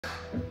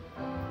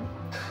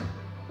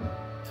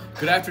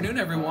Good afternoon,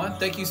 everyone.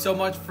 Thank you so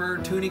much for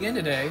tuning in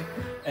today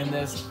and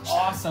this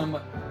awesome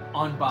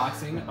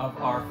unboxing of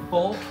our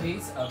full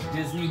case of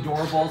Disney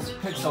Doorables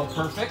Pixel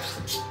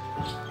Perfect.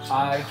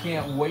 I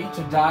can't wait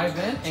to dive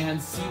in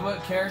and see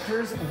what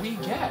characters we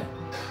get.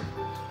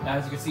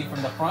 As you can see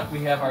from the front, we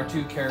have our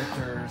two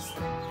characters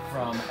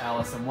from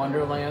Alice in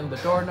Wonderland, the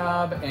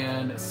doorknob,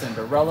 and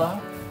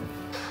Cinderella.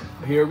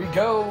 Here we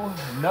go.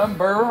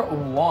 Number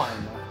one.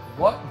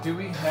 What do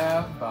we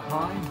have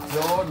behind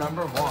door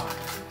number one?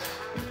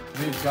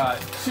 We've got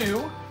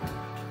two.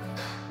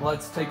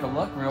 Let's take a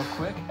look real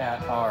quick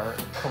at our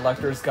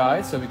collector's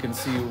guide so we can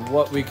see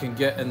what we can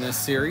get in this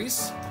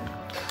series.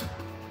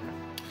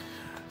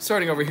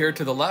 Starting over here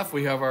to the left,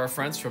 we have our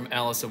friends from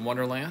Alice in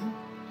Wonderland.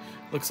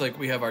 Looks like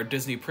we have our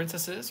Disney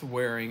princesses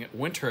wearing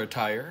winter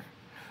attire.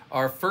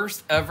 Our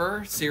first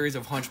ever series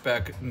of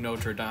Hunchback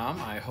Notre Dame.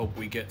 I hope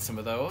we get some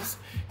of those.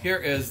 Here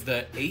is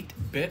the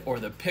 8-bit or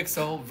the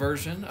pixel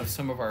version of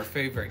some of our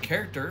favorite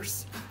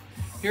characters.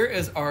 Here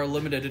is our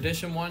limited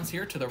edition ones.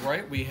 Here to the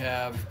right, we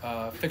have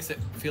Fix-It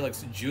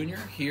Felix Jr.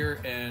 here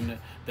in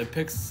the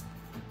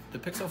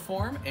pixel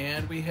form,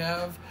 and we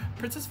have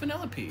Princess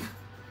Vanellope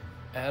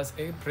as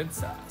a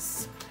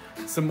princess.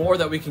 Some more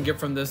that we can get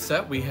from this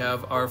set. We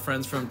have our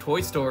friends from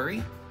Toy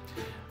Story,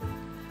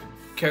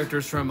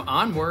 characters from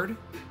Onward,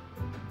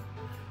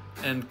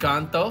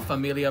 Encanto,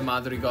 Familia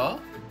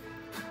Madrigal,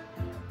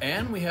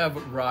 and we have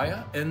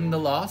Raya and the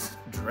Lost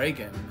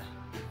Dragon.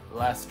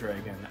 Last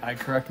Dragon. I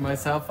correct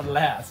myself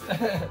last.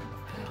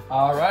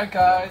 All right,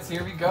 guys,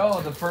 here we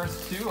go. The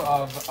first two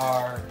of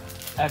our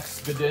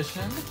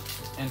expedition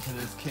into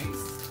this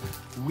case.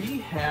 We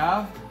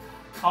have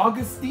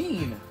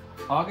Augustine.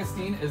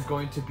 Augustine is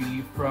going to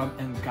be from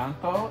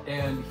Encanto,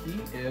 and he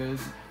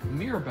is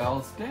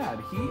Mirabel's dad.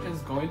 He is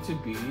going to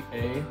be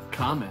a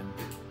common.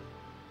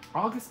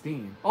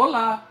 Augustine.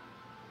 Hola!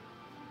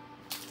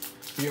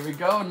 Here we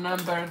go,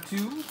 number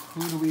two.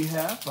 Who do we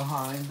have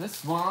behind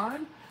this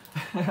one?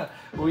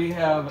 We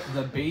have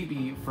the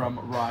baby from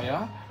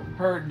Raya.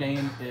 Her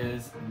name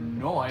is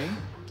Noi,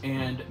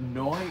 and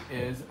Noi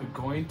is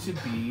going to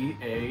be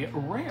a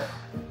rare.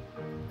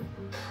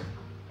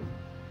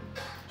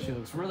 She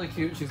looks really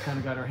cute. She's kind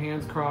of got her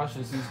hands crossed,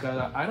 and she's got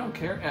a I don't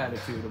care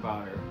attitude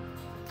about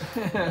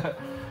her.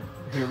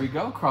 Here we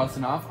go,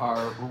 crossing off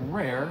our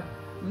rare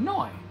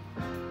Noi.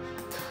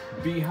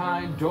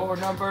 Behind door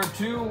number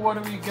two,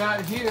 what do we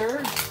got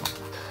here?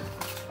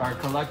 Our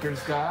collector's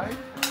guide.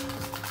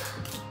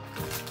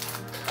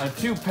 A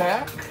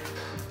 2-pack.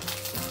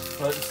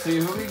 Let's see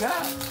who we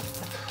got.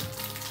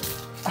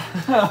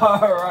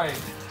 All right,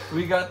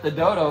 we got the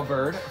dodo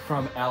bird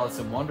from Alice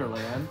in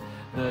Wonderland.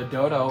 The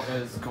dodo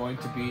is going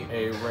to be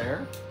a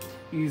rare.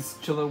 He's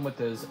chilling with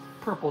his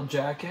purple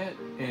jacket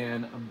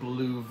and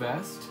blue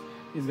vest.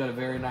 He's got a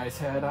very nice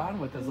hat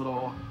on with his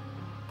little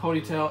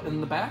ponytail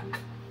in the back.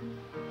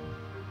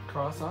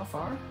 Cross off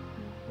our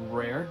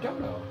rare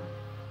dodo.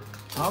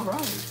 All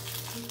right.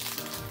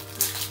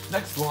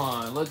 Next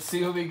one, let's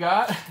see who we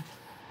got.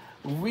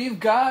 We've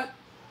got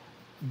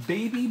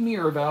Baby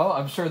Mirabel.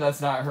 I'm sure that's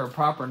not her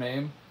proper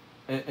name.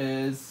 It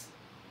is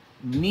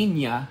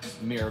Nina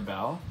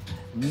Mirabel.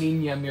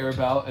 Nina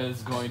Mirabel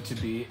is going to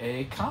be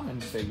a common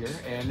figure,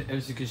 and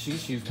as you can see,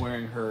 she's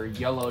wearing her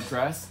yellow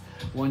dress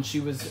when she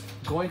was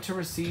going to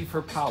receive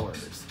her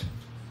powers.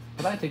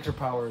 But I think her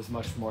power is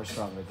much more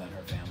stronger than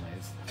her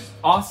family's.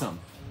 Awesome.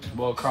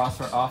 We'll cross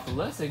her off the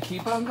list and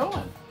keep on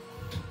going.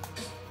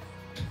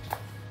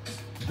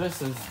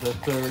 This is the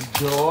third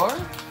door.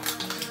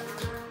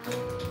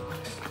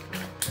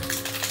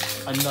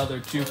 Another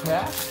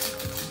 2-pack.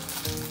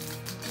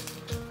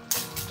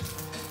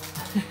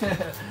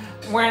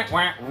 Wah,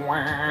 wah,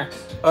 wah.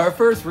 Our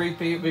first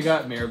repeat, we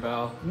got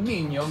Mirabel.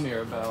 Nino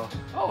Mirabel.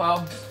 Oh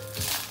well.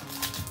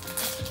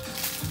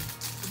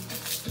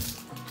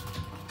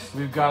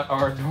 We've got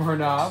our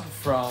doorknob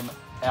from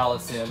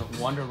Alice in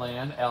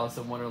Wonderland. Alice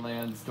in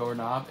Wonderland's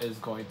doorknob is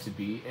going to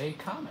be a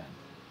common.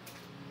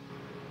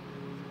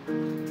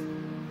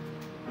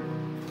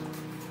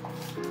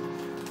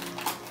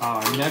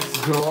 Our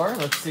next door,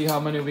 let's see how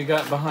many we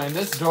got behind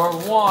this door.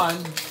 1,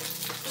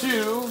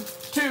 2,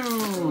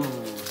 2.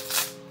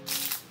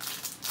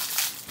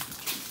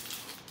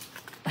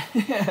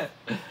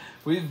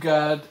 We've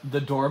got the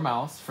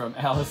Dormouse from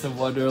Alice in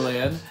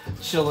Wonderland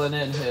chilling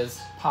in his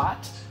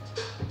pot.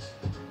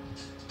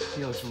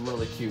 He looks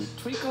really cute.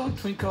 Twinkle,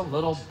 twinkle,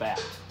 little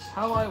bat.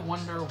 How I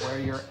wonder where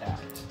you're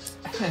at.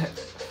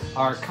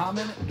 Our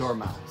common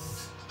Dormouse.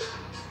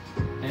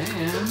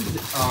 And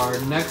our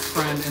next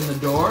friend in the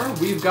door,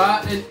 we've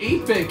got an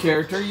 8-bit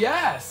character,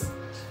 yes!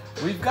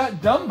 We've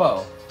got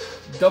Dumbo.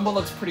 Dumbo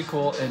looks pretty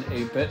cool in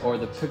 8-bit, or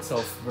the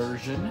pixel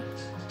version.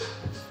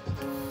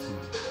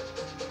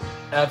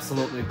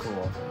 Absolutely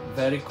cool.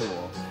 Very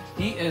cool.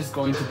 He is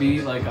going to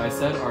be, like I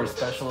said, our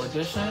special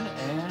edition,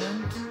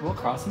 and we'll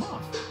cross him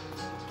off.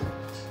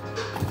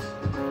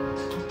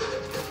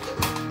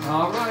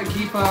 Alright,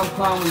 keep on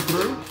plowing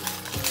through.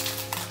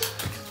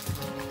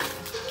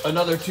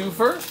 Another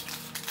twofer.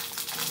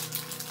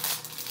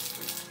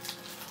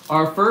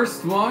 Our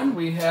first one,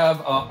 we have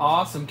an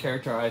awesome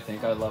character, I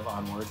think. I love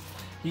Onward.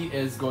 He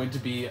is going to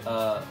be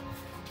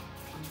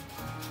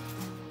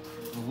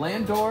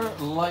Landor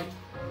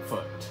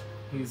Lightfoot.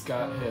 He's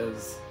got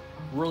his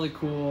really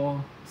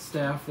cool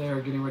staff there,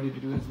 getting ready to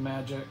do his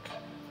magic.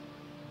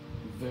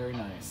 Very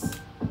nice.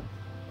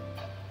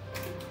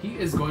 He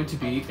is going to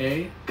be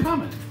a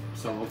common.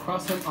 So we'll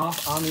cross him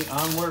off on the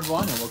Onward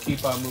one, and we'll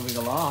keep on moving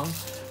along.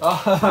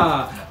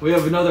 We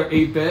have another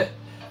 8-bit.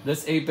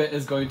 This 8-bit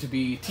is going to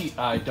be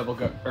T.I.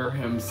 Doublegutter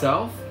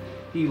himself.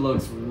 He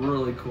looks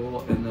really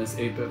cool in this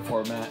 8-bit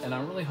format, and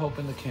I'm really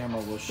hoping the camera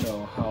will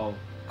show how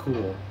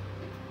cool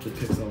the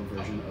pixel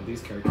version of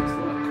these characters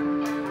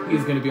look.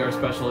 He's going to be our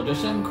special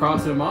edition,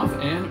 crossing him off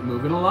and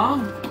moving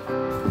along.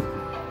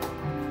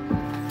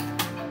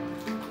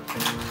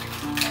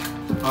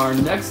 Our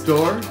next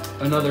door,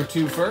 another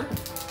twofer.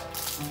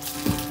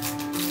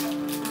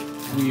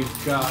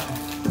 We've got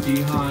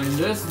behind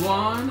this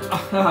one,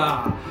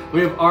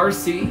 we have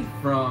RC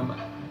from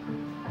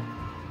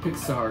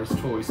Pixar's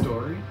Toy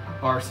Story.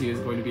 RC is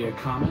going to be a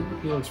common.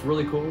 He looks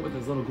really cool with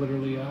his little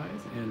glittery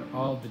eyes, and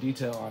all the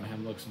detail on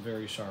him looks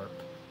very sharp.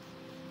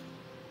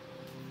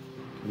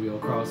 We'll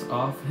cross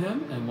off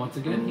him, and once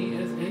again, he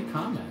is a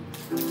common.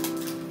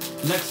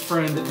 Next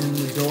friend in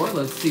the door,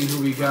 let's see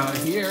who we got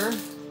here.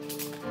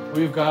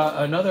 We've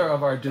got another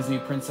of our Disney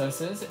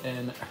princesses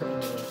in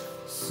her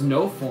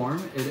snow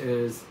form. It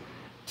is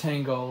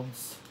Tangled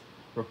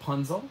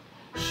Rapunzel.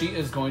 She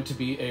is going to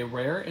be a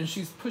rare, and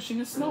she's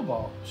pushing a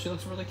snowball. She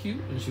looks really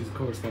cute, and she's of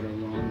course got her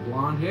long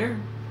blonde hair.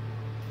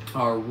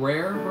 Our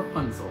rare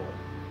Rapunzel.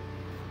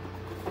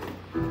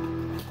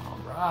 All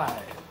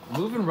right,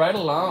 moving right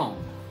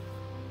along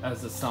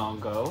as the song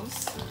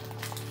goes.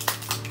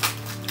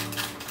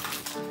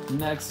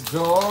 Next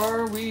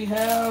door we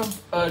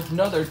have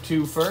another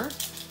twofer.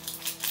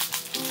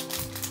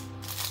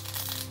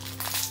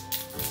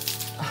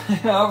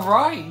 All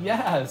right,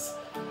 yes.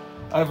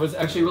 I was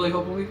actually really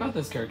hoping we got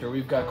this character.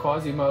 We've got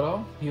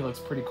Quasimodo. He looks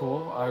pretty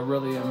cool. I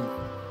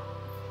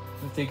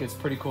think it's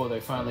pretty cool they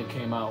finally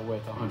came out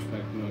with a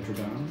Hunchback of Notre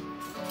Dame.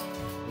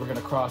 We're going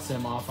to cross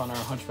him off on our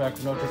Hunchback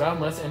of Notre Dame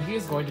list, and he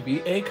is going to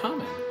be a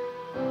common.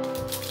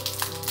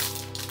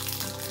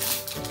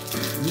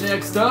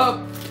 Next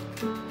up,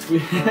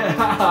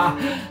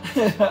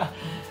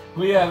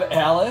 we have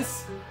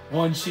Alice.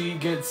 When she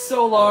gets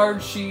so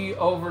large, she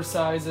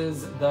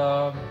oversizes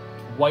the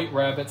White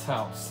Rabbit's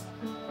house.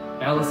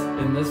 Alice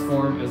in this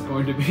form is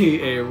going to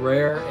be a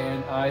rare,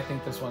 and I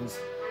think this one's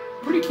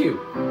pretty cute.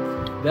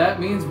 That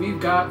means we've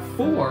got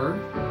 4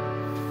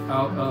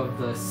 out of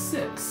the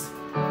 6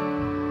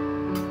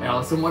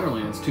 Alice in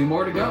Wonderlands. 2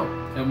 more to go,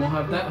 and we'll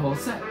have that whole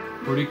set.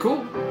 Pretty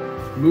cool.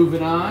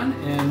 Moving on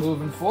and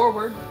moving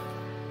forward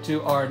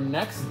to our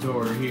next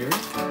door here.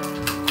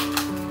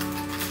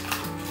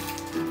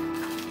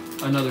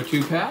 Another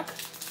 2-pack.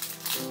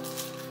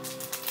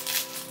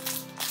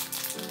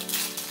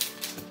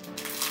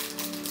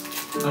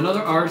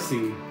 Another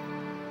RC.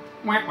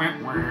 Wah, wah,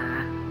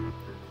 wah.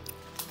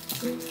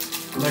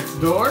 Next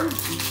door.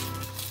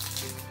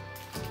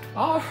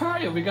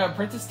 Alright, we got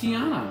Princess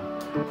Tiana.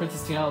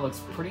 Princess Tiana looks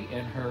pretty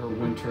in her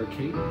winter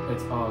cape.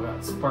 It's all got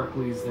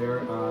sparklies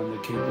there on the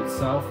cape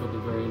itself with a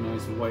very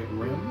nice white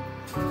rim.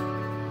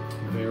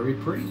 Very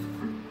pretty.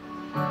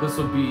 This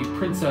will be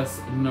Princess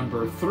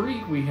number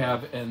 3 we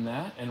have in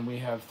that, and we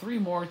have 3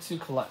 more to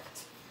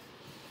collect.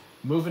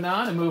 Moving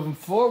on and moving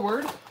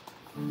forward.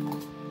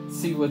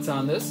 See what's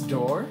on this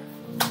door.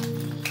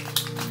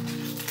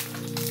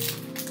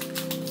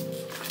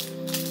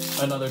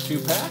 Another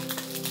 2-pack.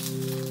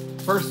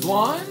 First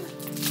one,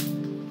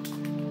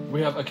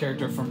 we have a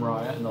character from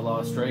Raya and the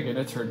Lost Dragon.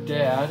 It's her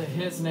dad.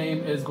 His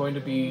name is going to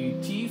be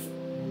Teef.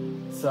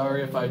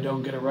 Sorry if I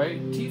don't get it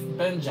right. Teef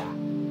Benja.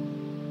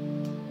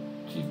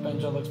 Teef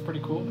Benja looks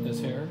pretty cool with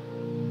his hair.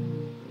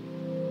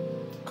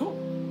 Cool.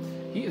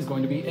 He is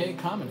going to be a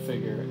common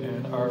figure,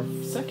 and our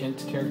second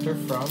character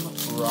from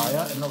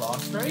Raya and the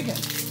Lost Dragon.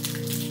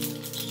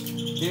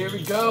 Here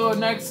we go.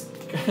 Next,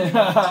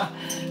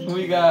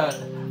 we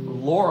got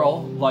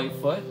Laurel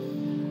Lightfoot,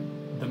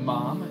 the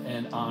mom,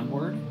 and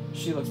Onward.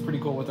 She looks pretty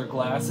cool with her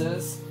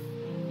glasses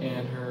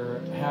and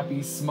her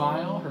happy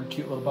smile, her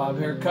cute little bob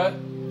haircut.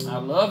 I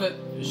love it.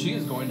 She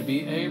is going to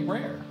be a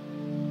rare.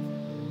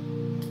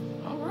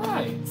 All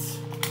right.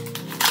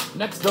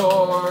 Next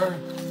door.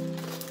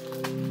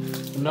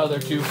 Another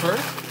twofer.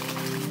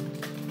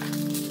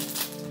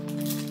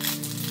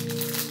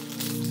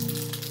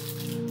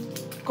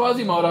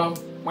 Quasimodo.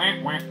 Wah,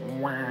 wah,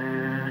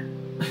 wah.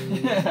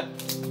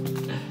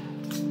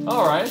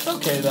 Alright, it's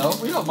okay though.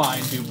 We don't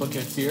mind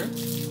duplicates here.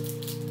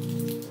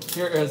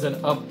 Here is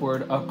an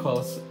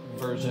up-close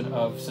version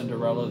of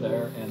Cinderella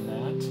there in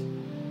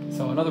that.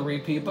 So another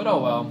repeat, but oh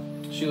well.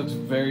 She looks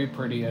very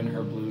pretty in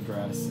her blue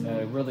dress. And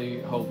I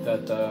really hope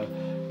that the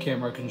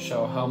camera can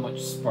show how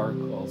much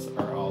sparkles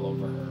are all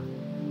over her.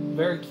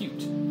 Very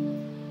cute.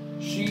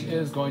 She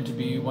is going to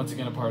be, once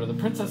again, a part of the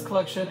Princess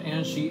Collection,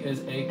 and she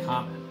is a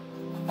common.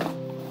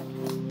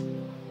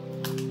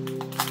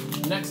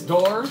 Next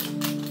door.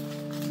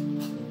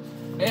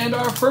 And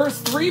our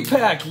first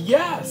 3-pack,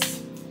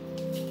 yes!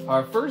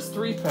 Our first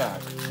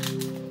 3-pack.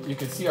 You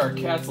can see our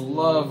cats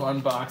love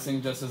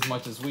unboxing just as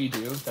much as we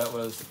do. That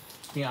was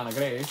Tiana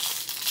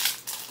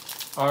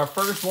Grace. Our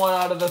first one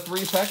out of the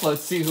 3-pack.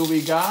 Let's see who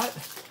we got.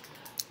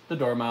 The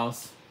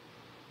Dormouse.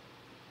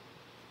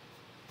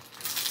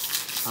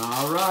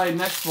 All right,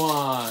 next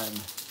one.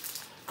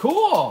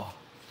 Cool.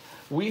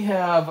 We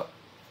have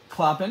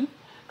Kloppen.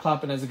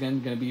 Kloppen is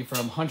again going to be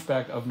from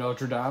Hunchback of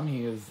Notre Dame.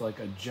 He is like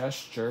a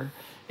gesture.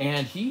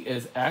 And he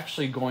is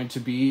actually going to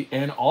be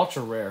an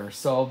ultra rare.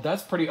 So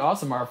that's pretty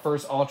awesome. Our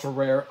first ultra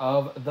rare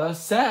of the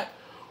set.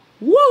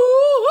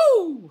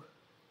 Woo!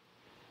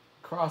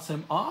 Cross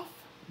him off.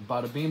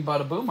 Bada beam,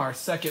 bada boom. Our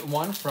second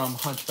one from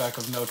Hunchback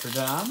of Notre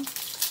Dame.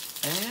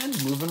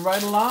 And moving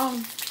right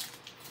along.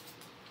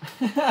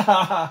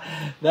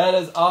 That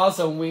is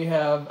awesome. We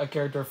have a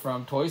character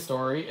from Toy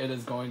Story. It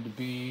is going to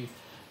be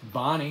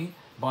Bonnie.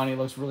 Bonnie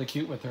looks really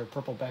cute with her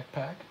purple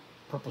backpack,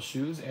 purple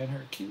shoes, and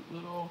her cute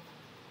little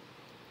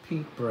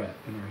pink beret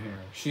in her hair.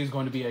 She's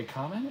going to be a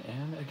common,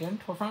 and again,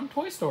 from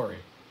Toy Story.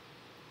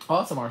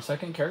 Awesome, our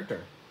second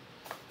character.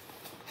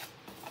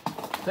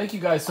 Thank you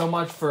guys so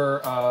much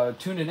for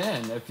tuning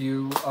in. If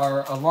you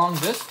are along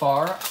this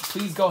far,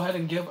 please go ahead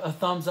and give a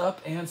thumbs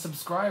up and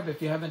subscribe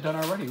if you haven't done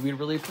already. We'd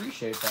really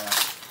appreciate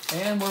that.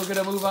 And we're going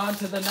to move on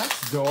to the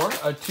next door,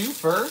 a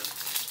twofer.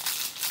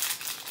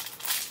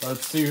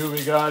 Let's see who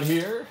we got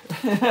here.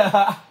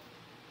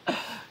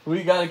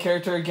 We got a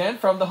character again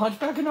from the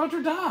Hunchback of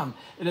Notre Dame.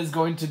 It is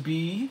going to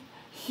be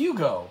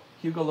Hugo.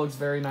 Hugo looks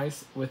very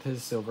nice with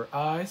his silver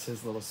eyes,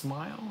 his little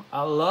smile.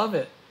 I love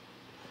it.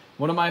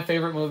 One of my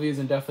favorite movies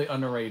and definitely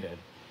underrated.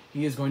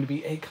 He is going to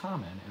be a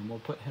common, and we'll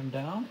put him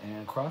down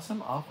and cross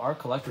him off our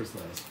collector's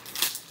list.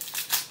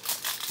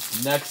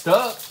 Next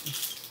up,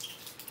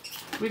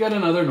 we got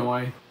another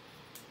Noi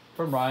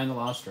from Raya and the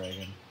Lost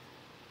Dragon.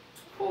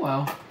 Oh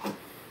well.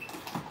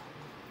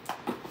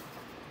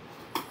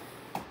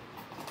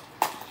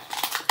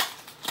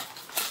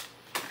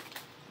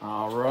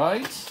 All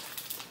right,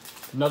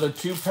 another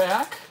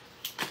 2-pack.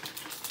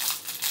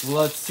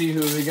 Let's see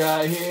who we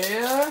got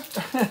here.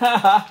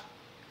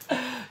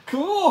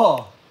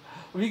 Cool.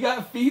 We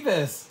got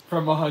Phoebus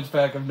from A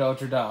Hunchback of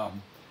Notre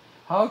Dame.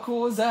 How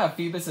cool is that?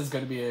 Phoebus is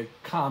going to be a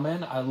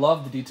common. I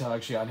love the detail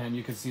actually on him.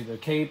 You can see the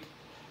cape.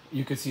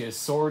 You can see his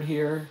sword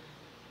here.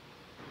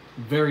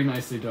 Very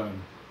nicely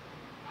done.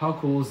 How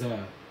cool is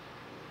that?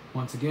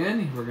 Once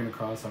again, we're going to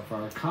cross off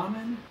our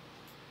common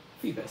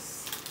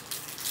Phoebus.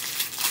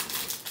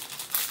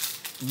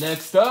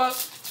 Next up,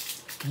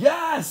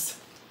 yes!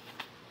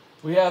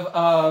 We have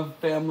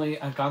Family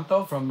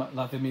Encanto from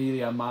La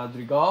Familia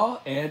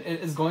Madrigal, and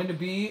it is going to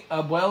be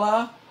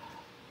Abuela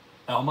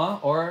Elma,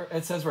 or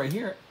it says right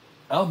here,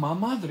 Elma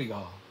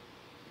Madrigal.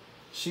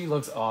 She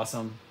looks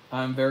awesome.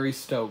 I'm very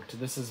stoked.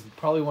 This is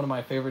probably one of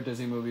my favorite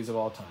Disney movies of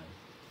all time,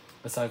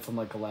 aside from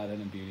like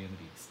Aladdin and Beauty and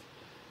the Beast.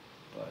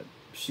 But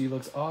she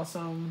looks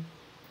awesome.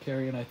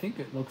 Carrying, I think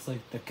it looks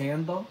like the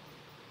candle.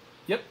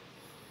 Yep.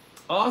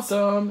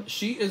 Awesome.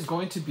 She is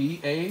going to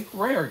be a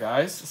rare,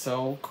 guys.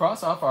 So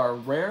cross off our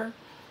rare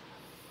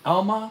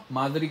Alma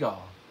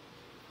Madrigal.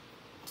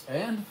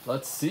 And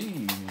let's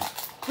see.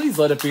 Please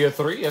let it be a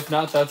 3. If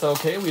not, that's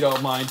okay. We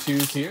don't mind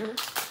 2s here.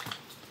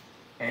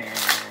 And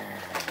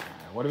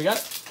what do we got?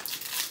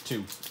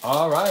 2.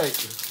 All right.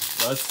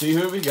 Let's see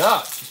who we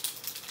got.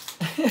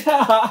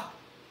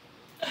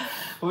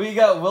 We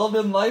got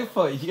Wilden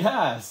Lightfoot.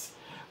 Yes.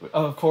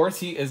 Of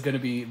course, he is going to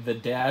be the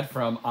dad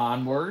from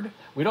Onward.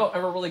 We don't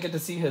ever really get to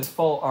see his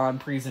full-on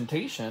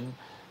presentation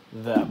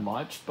that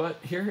much, but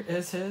here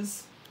is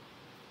his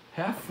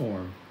half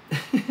form.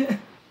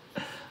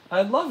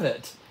 I love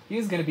it.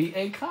 He's going to be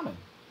a common.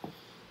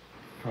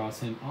 Cross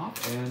him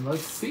off, and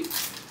let's see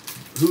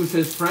who's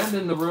his friend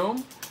in the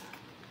room.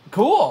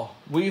 Cool.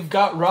 We've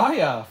got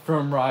Raya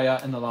from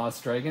Raya and the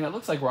Lost Dragon. It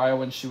looks like Raya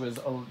when she was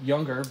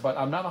younger, but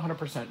I'm not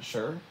 100%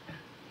 sure.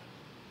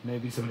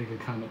 Maybe somebody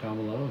could comment down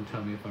below and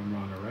tell me if I'm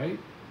wrong or right.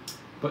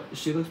 But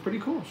she looks pretty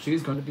cool.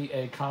 She's going to be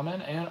a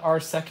common. And our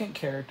second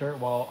character,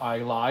 well, I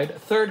lied,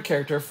 third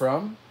character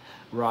from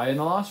Raya and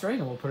the Lost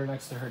Dragon. We'll put her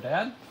next to her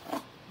dad.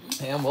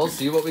 And we'll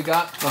see what we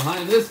got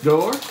behind this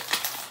door.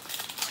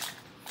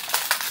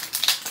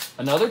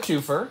 Another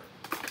twofer.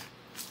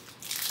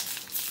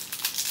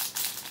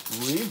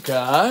 We've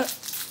got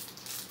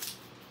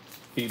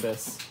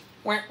Phoebus.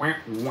 Wah, wah,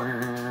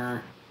 wah.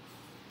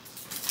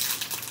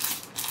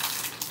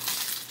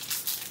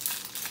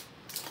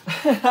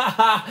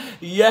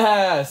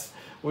 Yes!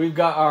 We've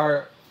got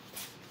our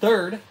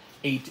third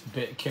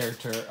 8-bit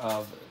character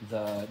of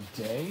the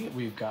day.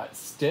 We've got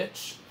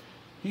Stitch.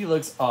 He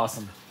looks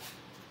awesome.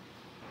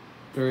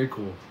 Very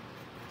cool.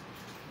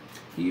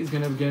 He's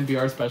going to again be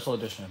our special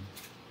edition.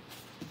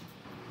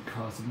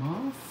 Cross him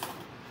off.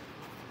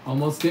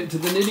 Almost getting to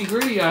the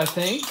nitty-gritty, I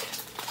think.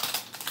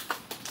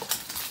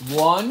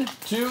 1,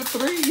 2,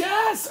 3.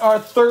 Yes! Our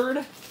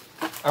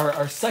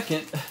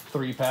second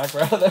 3-pack,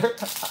 rather.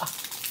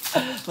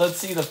 Let's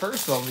see, the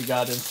first one we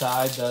got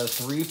inside the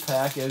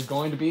 3-pack is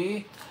going to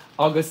be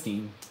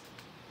Augustine.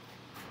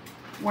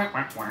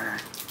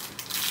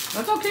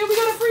 That's okay, we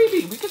got a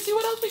freebie. We can see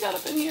what else we got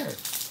up in here.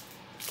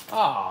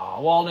 Ah,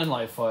 Walden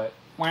Lightfoot.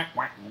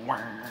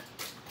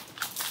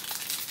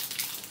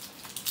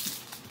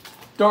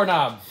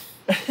 Doorknob.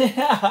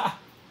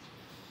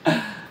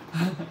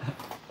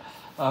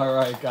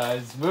 Alright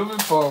guys, moving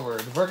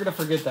forward. We're going to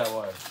forget that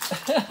one.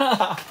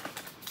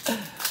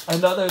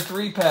 Another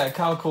 3-pack.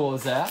 How cool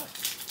is that?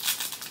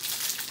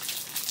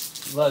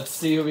 Let's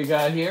see who we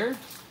got here.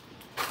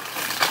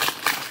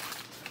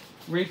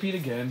 Repeat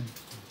again.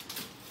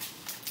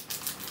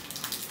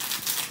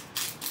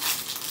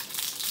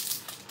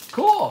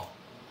 Cool.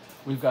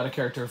 We've got a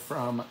character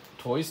from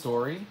Toy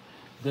Story.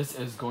 This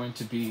is going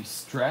to be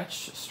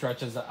Stretch.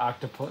 Stretch is an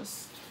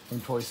octopus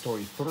from Toy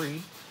Story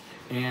 3.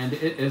 And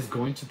it is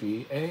going to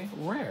be a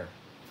rare.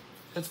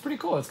 It's pretty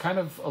cool. It's kind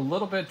of a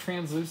little bit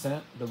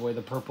translucent, the way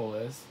the purple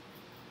is.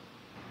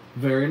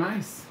 Very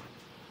nice.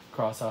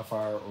 Cross off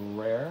our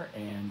rare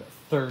and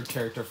third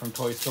character from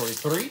Toy Story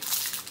 3.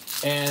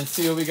 And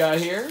see what we got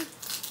here.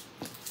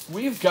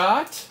 We've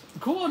got,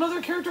 cool,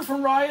 another character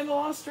from Raya and the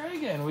Lost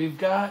Dragon. We've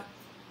got,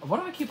 why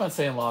do I keep on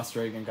saying Lost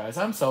Dragon, guys?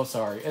 I'm so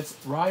sorry. It's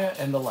Raya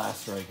and the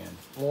Last Dragon.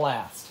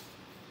 Last.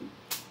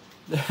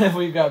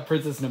 We've got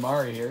Princess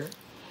Nimari here.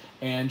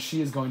 And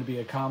she is going to be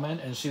a common,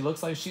 and she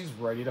looks like she's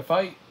ready to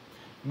fight.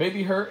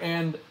 Maybe her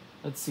and,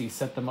 let's see,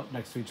 set them up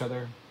next to each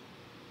other.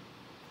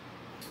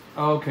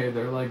 Okay,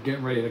 they're like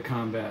getting ready to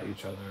combat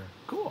each other.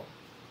 Cool.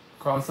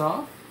 Cross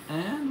off,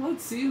 and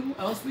let's see who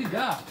else we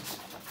got.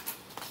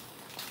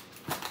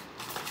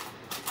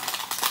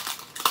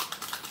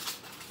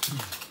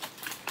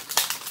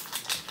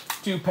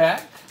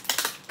 Two-pack.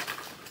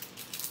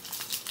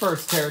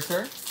 First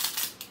character.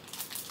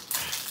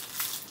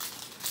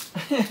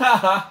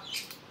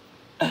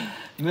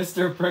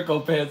 Mr.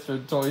 Pricklepants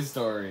from Toy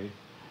Story.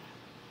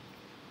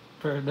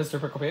 Mr.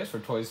 Pricklepants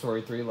from Toy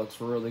Story 3 looks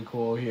really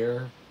cool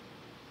here.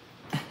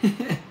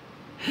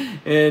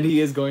 And he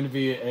is going to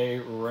be a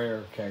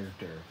rare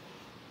character.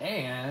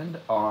 And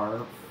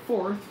our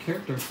fourth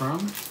character from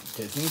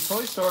Disney's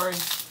Toy Story.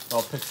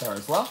 Well, Pixar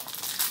as well.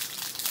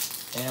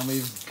 And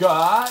we've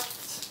got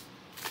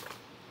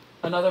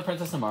another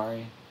Princess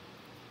Nimari.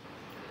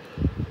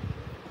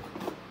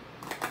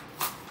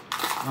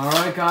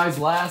 Alright guys,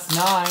 last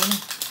 9.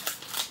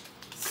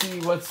 See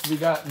what we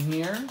got in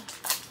here.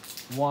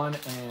 1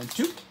 and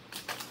 2.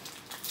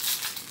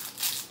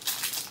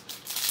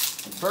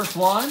 First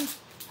one.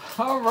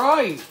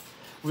 Alright.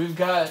 We've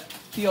got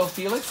Theo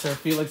Felix, or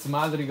Felix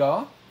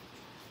Madrigal.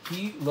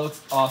 He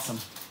looks awesome.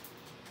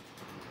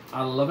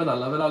 I love it, I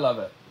love it, I love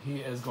it. He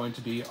is going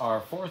to be our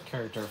fourth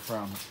character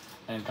from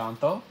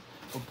Encanto.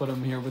 We'll put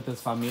him here with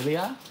his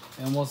familia.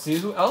 And we'll see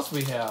who else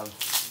we have.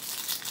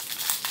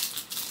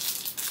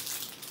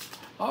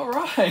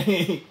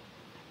 Alright.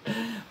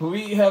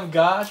 We have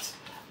got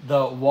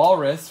the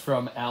Walrus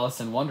from Alice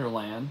in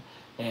Wonderland,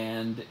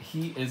 and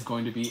he is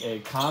going to be a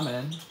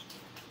common.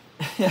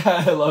 Yeah,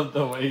 I love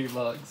the way he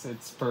looks.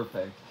 It's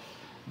perfect.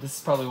 This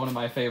is probably one of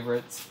my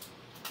favorites.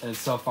 And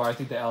so far, I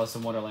think the Alice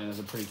in Wonderland is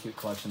a pretty cute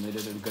collection. They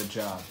did a good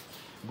job.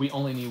 We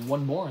only need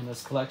one more in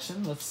this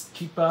collection. Let's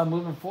keep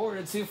moving forward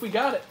and see if we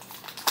got it.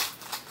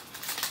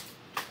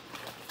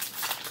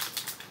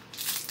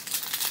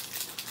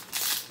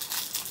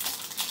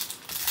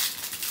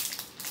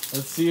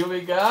 Let's see what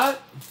we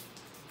got.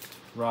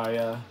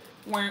 Raya.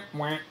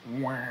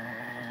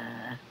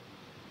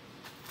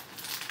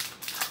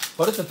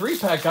 But it's a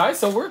 3-pack, guys,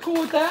 so we're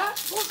cool with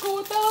that. We're cool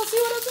with that. Let's see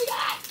what else we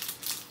got.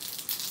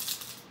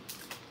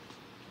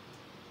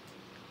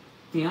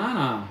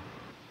 Tiana.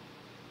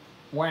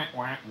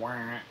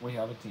 We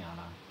have a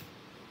Tiana.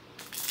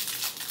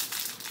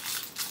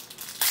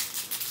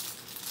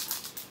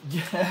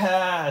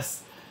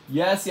 Yes.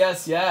 Yes,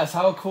 yes, yes.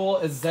 How cool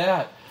is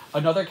that?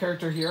 Another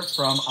character here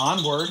from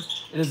Onward.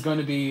 It is going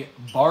to be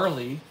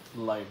Barley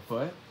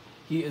Lightfoot.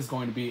 He is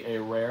going to be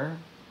a rare.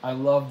 I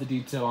love the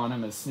detail on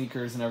him, his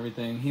sneakers and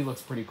everything. He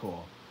looks pretty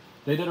cool.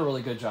 They did a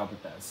really good job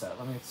with that set.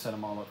 Let me set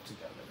them all up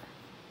together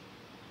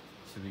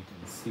so we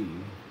can see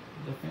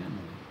the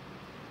family.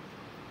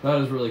 That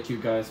is really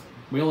cute, guys.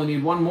 We only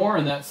need one more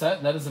in that set,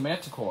 and that is a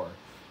Manticore.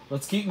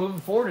 Let's keep moving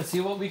forward and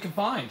see what we can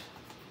find.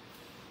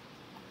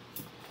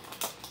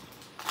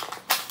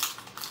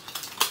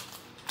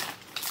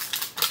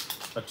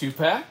 A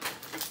 2-pack.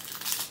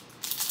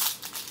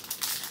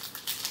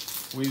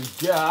 We've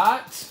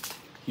got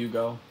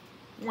Hugo.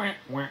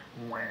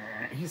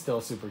 He's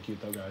still super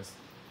cute though, guys.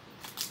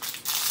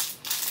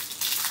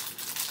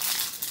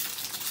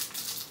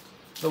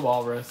 The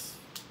Walrus.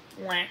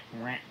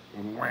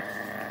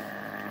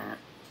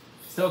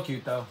 Still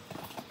cute though.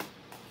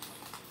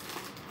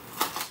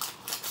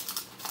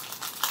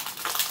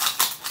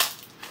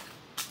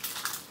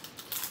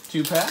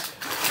 Two-pack.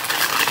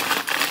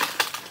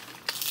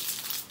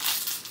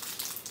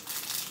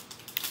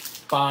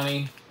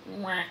 Bonnie.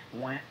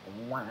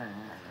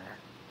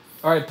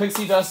 Alright,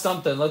 Pixie Dust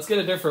something. Let's get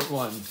a different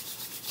one.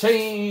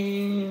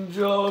 Change.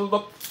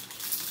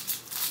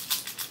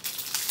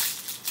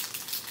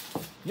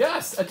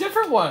 Yes, a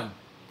different one.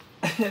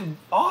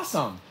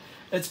 Awesome.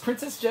 It's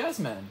Princess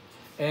Jasmine.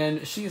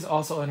 And she is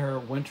also in her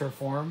winter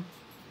form.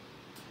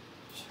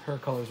 Her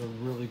colors are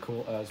really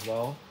cool as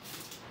well.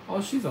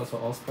 Oh, she's also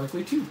all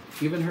sparkly too.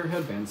 Even her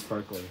headband's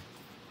sparkly.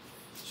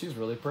 She's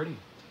really pretty.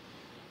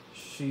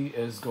 She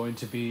is going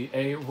to be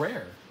a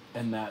rare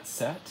in that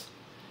set.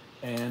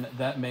 And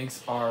that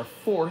makes our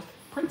 4th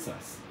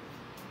princess.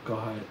 Go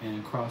ahead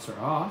and cross her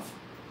off.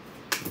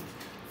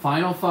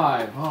 Final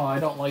 5. Oh, I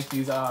don't like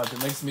these odds.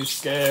 It makes me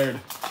scared.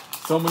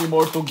 So many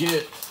more to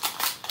get.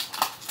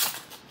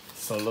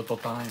 So little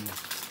time.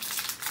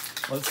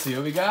 Let's see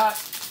what we got.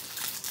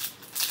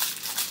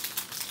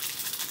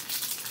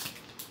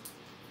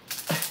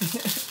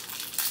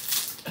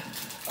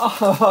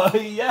 Oh,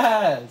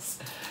 yes.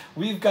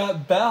 We've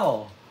got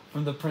Belle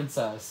from the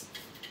Princess,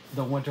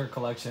 the Winter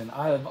Collection.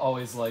 I've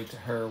always liked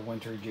her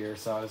winter gear,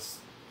 so I was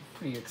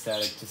pretty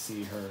ecstatic to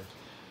see her.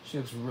 She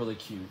looks really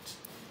cute.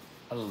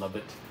 I love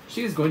it.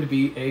 She is going to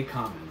be a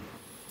common.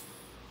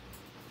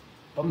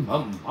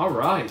 All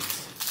right.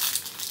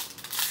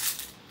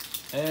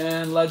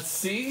 And let's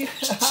see.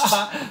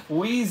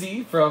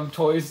 Wheezy from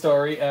Toy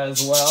Story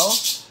as well.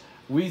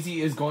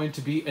 Wheezy is going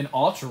to be an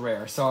ultra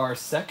rare. So our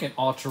 2nd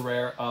ultra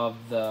rare of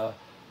the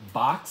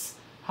box.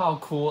 How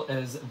cool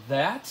is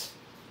that?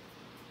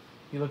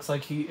 He looks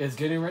like he is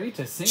getting ready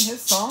to sing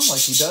his song like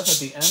he does at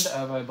the end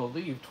of, I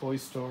believe, Toy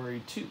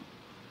Story 2.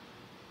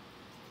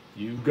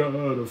 You got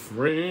a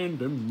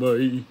friend in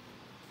me.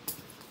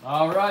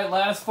 All right,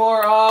 last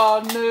 4.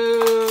 Oh,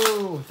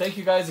 no. Thank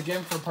you guys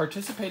again for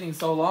participating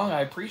so long.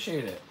 I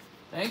appreciate it.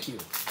 Thank you.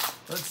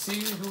 Let's see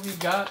who we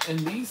got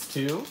in these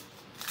 2.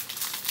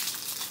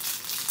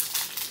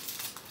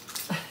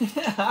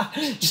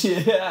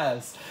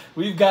 Yes.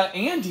 We've got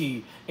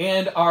Andy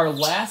and our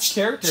last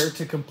character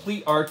to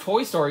complete our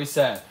Toy Story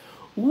set.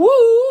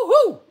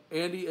 Woo-hoo!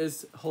 Andy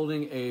is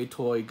holding a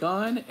toy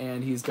gun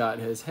and he's got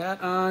his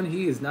hat on.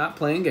 He is not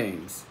playing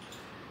games.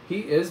 He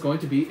is going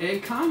to be a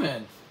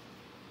common.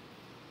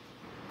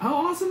 How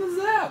awesome is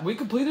that? We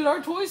completed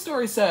our Toy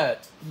Story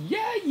set.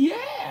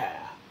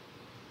 Yeah!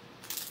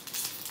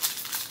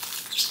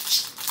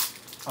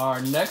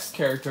 Our next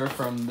character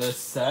from this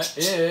set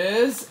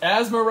is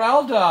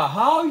Esmeralda.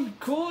 How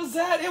cool is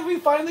that? And we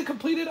finally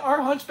completed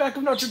our Hunchback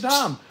of Notre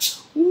Dame.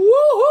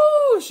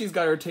 Woohoo! She's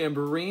got her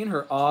tambourine,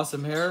 her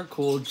awesome hair,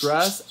 cool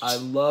dress. I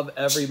love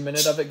every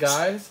minute of it,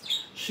 guys.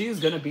 She's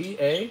going to be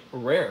a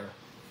rare.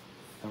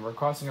 And we're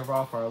crossing her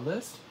off our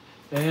list.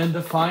 And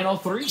the final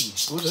 3.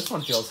 Ooh, this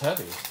one feels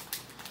heavy.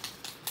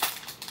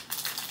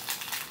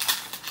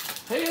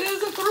 Hey, it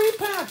is a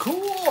 3-pack.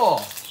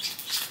 Cool.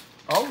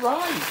 All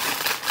right.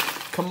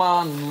 Come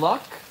on,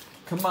 Luck.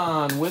 Come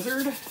on,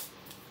 Wizard.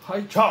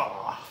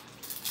 Hi-cha.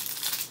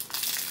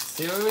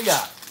 See what we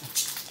got.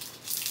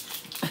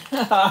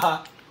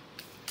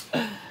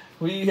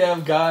 We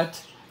have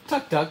got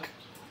Tuk Tuk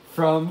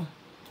from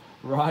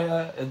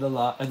Raya and the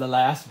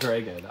Last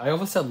Dragon. I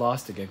almost said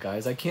Lost again,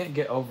 guys. I can't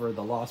get over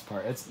the Lost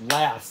part. It's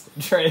Last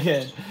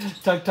Dragon.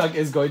 Tuk Tuk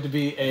is going to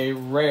be a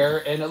rare,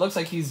 and it looks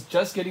like he's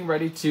just getting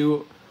ready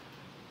to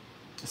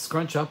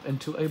scrunch up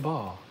into a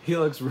ball. He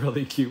looks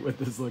really cute with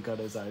this look on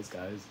his eyes,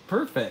 guys.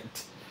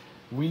 Perfect.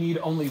 We need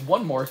only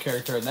one more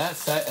character in that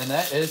set, and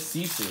that is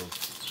Sisu.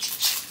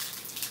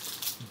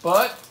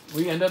 But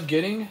we end up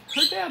getting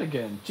her dad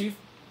again. Chief.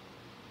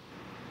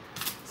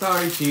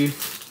 Sorry,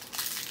 Chief.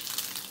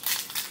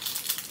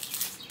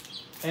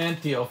 And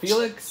Theo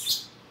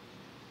Felix.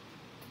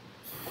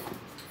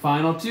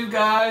 Final 2,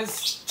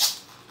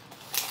 guys.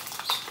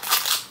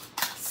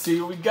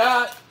 See what we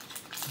got.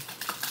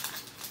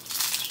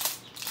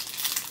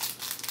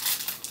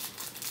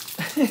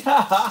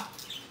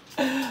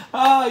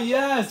 Ah,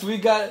 yes, we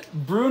got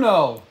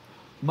Bruno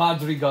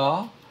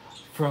Madrigal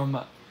from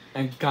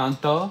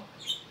Encanto.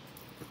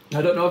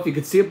 I don't know if you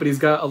could see it, but he's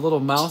got a little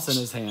mouse in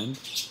his hand.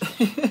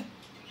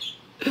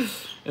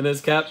 And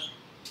his cap.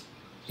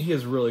 He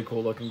is really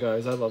cool looking,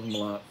 guys. I love him a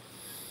lot.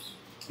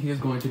 He is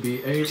going to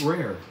be a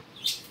rare.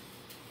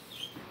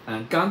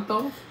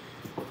 Encanto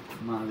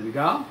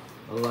Madrigal.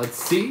 Let's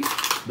see.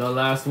 The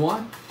last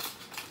one.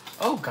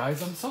 Oh,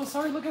 guys, I'm so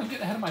sorry. Look, I'm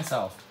getting ahead of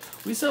myself.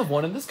 We still have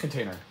one in this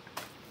container.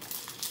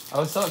 I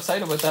was so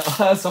excited with that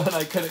last one,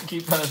 I couldn't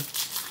keep on.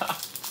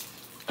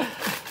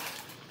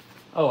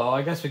 Oh, well,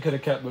 I guess we could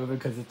have kept moving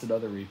because it's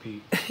another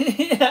repeat.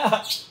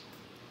 Yeah.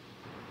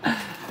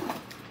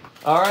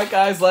 All right,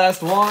 guys,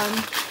 last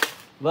one.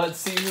 Let's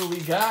see who we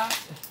got.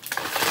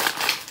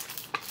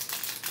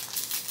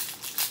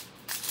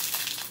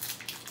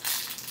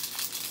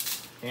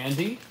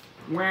 Andy.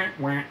 Wah,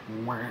 wah,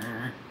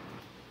 wah.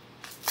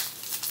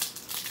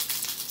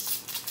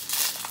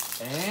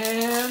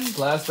 And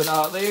last but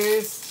not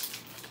least,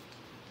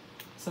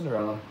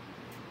 Cinderella.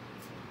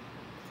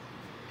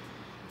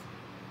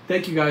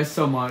 Thank you guys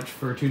so much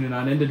for tuning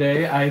on in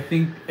today. I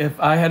think if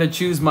I had to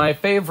choose my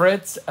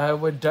favorites, I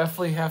would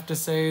definitely have to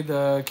say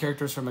the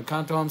characters from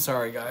Encanto. I'm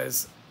sorry,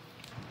 guys.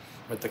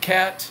 With the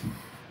cat.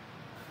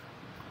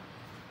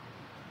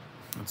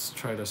 Let's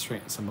try to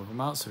straighten some of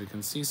them out so we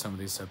can see some of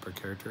these separate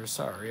characters.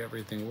 Sorry,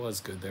 everything was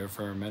good there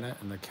for a minute,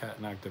 and the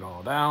cat knocked it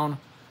all down.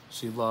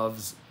 She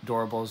loves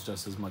Doorables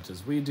just as much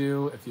as we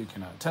do, if you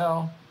cannot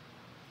tell.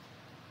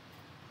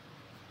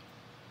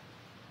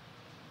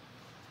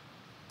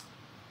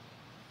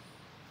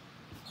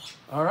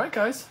 All right,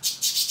 guys.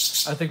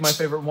 I think my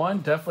favorite one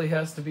definitely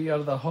has to be out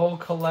of the whole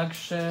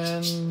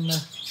collection.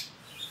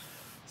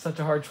 Such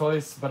a hard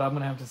choice, but I'm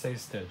going to have to say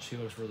Stitch. He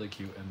looks really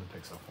cute in the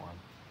pixel form.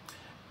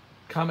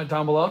 Comment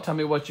down below. Tell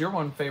me what your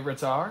one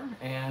favorites are.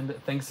 And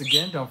thanks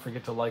again. Don't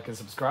forget to like and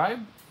subscribe.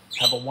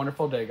 Have a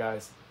wonderful day,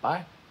 guys.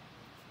 Bye.